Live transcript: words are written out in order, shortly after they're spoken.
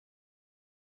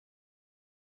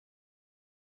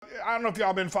I don't know if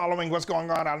y'all been following what's going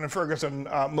on out in Ferguson,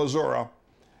 Missouri.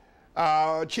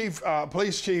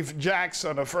 Police Chief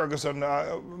Jackson of Ferguson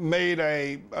made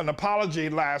an apology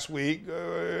last week,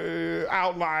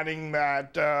 outlining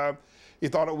that he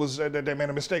thought it was that they made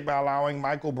a mistake by allowing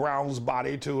Michael Brown's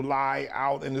body to lie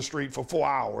out in the street for 4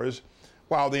 hours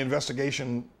while the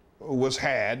investigation was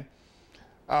had.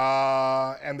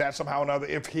 And that somehow or another,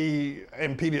 if he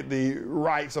impeded the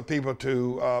rights of people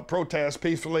to protest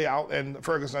peacefully out in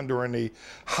Ferguson during the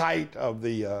height of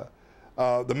the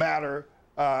matter,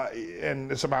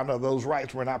 and somehow or another those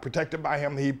rights were not protected by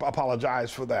him, he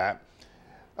apologized for that.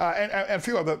 And a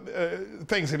few other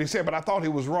things that he said, but I thought he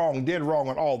was wrong, dead wrong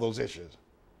on all those issues.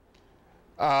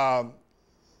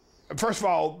 First of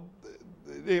all,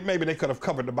 maybe they could have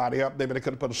covered the body up. Maybe they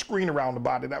could have put a screen around the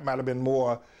body. That might have been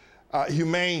more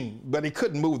humane, but he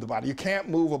couldn't move the body. You can't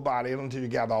move a body until you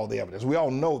gather all the evidence. We all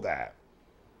know that.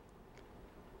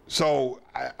 So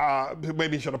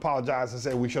maybe he should apologize and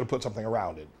say we should have put something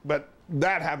around it. But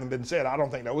that having been said, I don't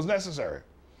think that was necessary.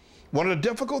 One of the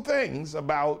difficult things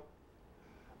about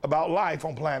life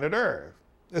on planet Earth,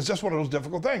 it's just one of those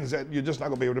difficult things that you're just not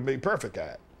going to be able to be perfect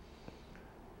at.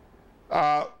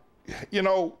 You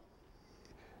know,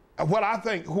 who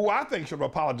I think should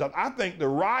apologize, I think the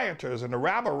rioters and the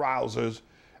rabble-rousers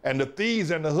and the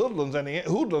thieves and the hoodlums and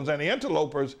the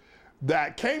interlopers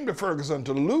that came to Ferguson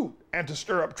to loot and to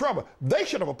stir up trouble, they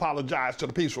should have apologized to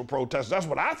the peaceful protesters. That's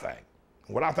what I think.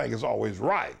 What I think is always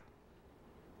right.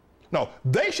 No,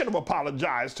 they should have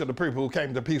apologized to the people who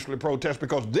came to peacefully protest,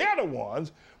 because they're the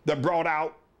ones that brought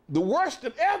out the worst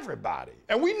in everybody,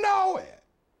 and we know it.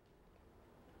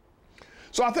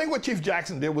 So I think what Chief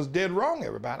Jackson did was dead wrong,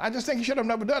 everybody. I just think he should have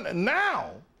never done it.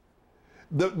 Now,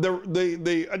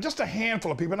 just a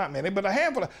handful of people, not many, but a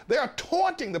handful they are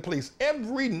taunting the police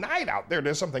every night out there.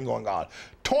 There's something going on.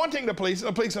 Taunting the police, and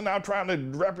the police are now trying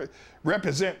to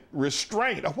represent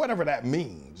restraint, or whatever that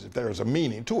means, if there's a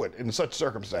meaning to it in such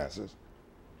circumstances.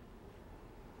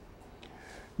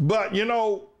 But, you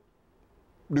know,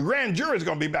 the grand jury is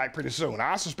going to be back pretty soon.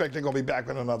 I suspect they're going to be back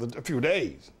in a few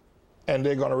days. And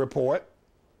they're going to report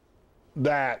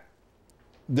that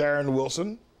Darren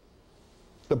Wilson,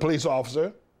 the police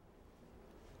officer,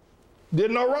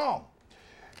 did no wrong.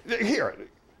 Here,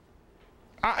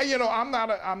 you know, I'm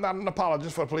not an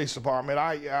apologist for the police department.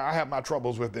 I have my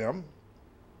troubles with them.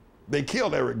 They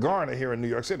killed Eric Garner here in New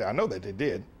York City. I know that they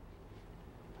did.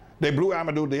 They blew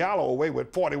Amadou Diallo away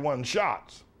with 41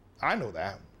 shots. I know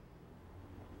that.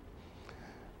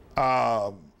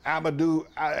 Amadou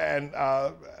and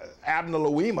Abner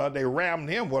Louima, they rammed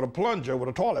him with a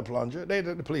toilet plunger. They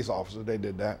did, the police officers, they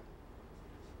did that.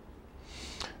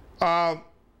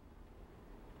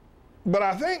 But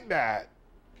I think that,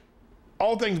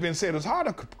 all things being said, it's hard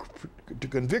to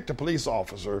convict a police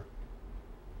officer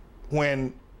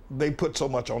when they put so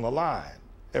much on the line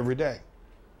every day.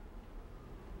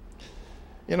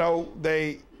 You know,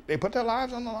 they put their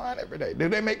lives on the line every day. Do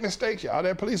they make mistakes? Yeah. Are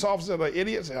there police officers that are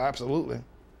idiots? Yeah, absolutely.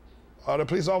 Are there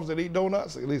police officers that eat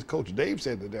donuts? At least Coach Dave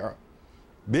said that there are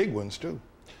big ones too.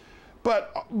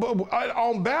 But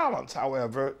on balance,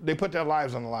 however, they put their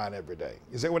lives on the line every day.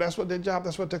 You say, well, that's what their job,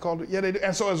 that's what they call it. Yeah, they do.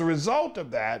 And so as a result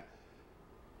of that,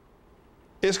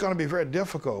 it's going to be very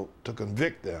difficult to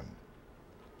convict them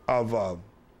of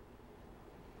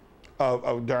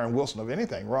Darren Wilson of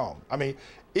anything wrong. I mean,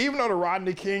 even though the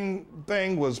Rodney King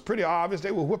thing was pretty obvious,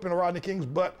 they were whipping Rodney King's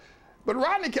butt, but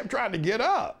Rodney kept trying to get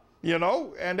up, you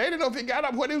know, and they didn't know if he got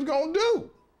up what he was going to do.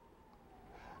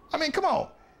 I mean, come on.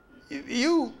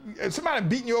 Somebody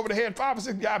beating you over the head, 5 or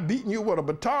 6 guys beating you with a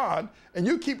baton, and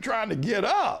you keep trying to get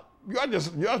up. You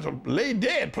have to lay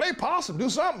dead, play possum, do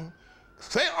something.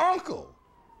 Say uncle,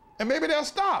 and maybe they'll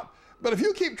stop. But if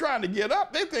you keep trying to get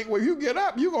up, they think, well, if you get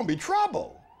up, you're going to be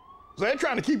trouble. So they're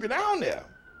trying to keep you down there.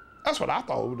 That's what I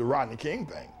thought with the Rodney King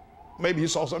thing. Maybe you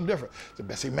saw something different. So,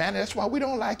 Bessie, man, that's why we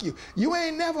don't like you. You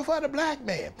ain't never for the black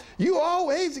man. You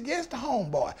always against the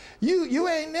homeboy. You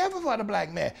ain't never for the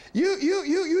black man. You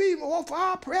even want for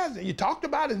our president. You talked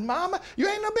about his mama. You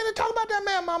ain't never been to talk about that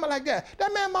man mama like that.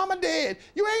 That man mama dead.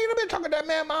 You ain't never been talking about that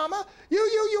man mama.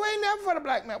 You ain't never for the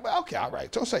black man. Well, okay, all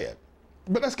right, so say it.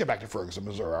 But let's get back to Ferguson,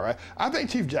 Missouri, all right? I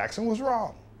think Chief Jackson was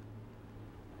wrong.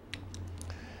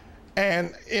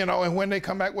 And, you know, and when they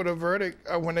come back with a verdict,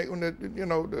 when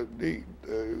the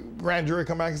grand jury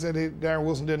come back and said Darren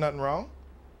Wilson did nothing wrong,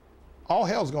 all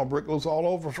hell's gonna break loose all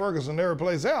over Ferguson and every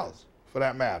place else, for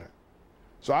that matter.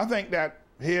 So I think that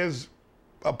his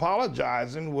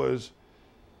apologizing was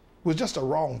just a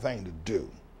wrong thing to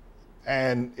do.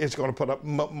 And it's gonna put up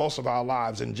most of our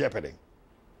lives in jeopardy.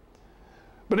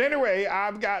 But anyway,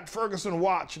 I've got Ferguson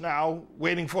Watch now,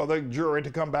 waiting for the jury to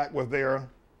come back with their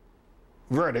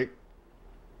verdict.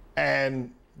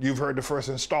 And you've heard the first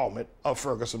installment of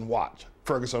Ferguson Watch,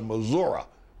 Ferguson, Missouri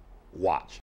Watch.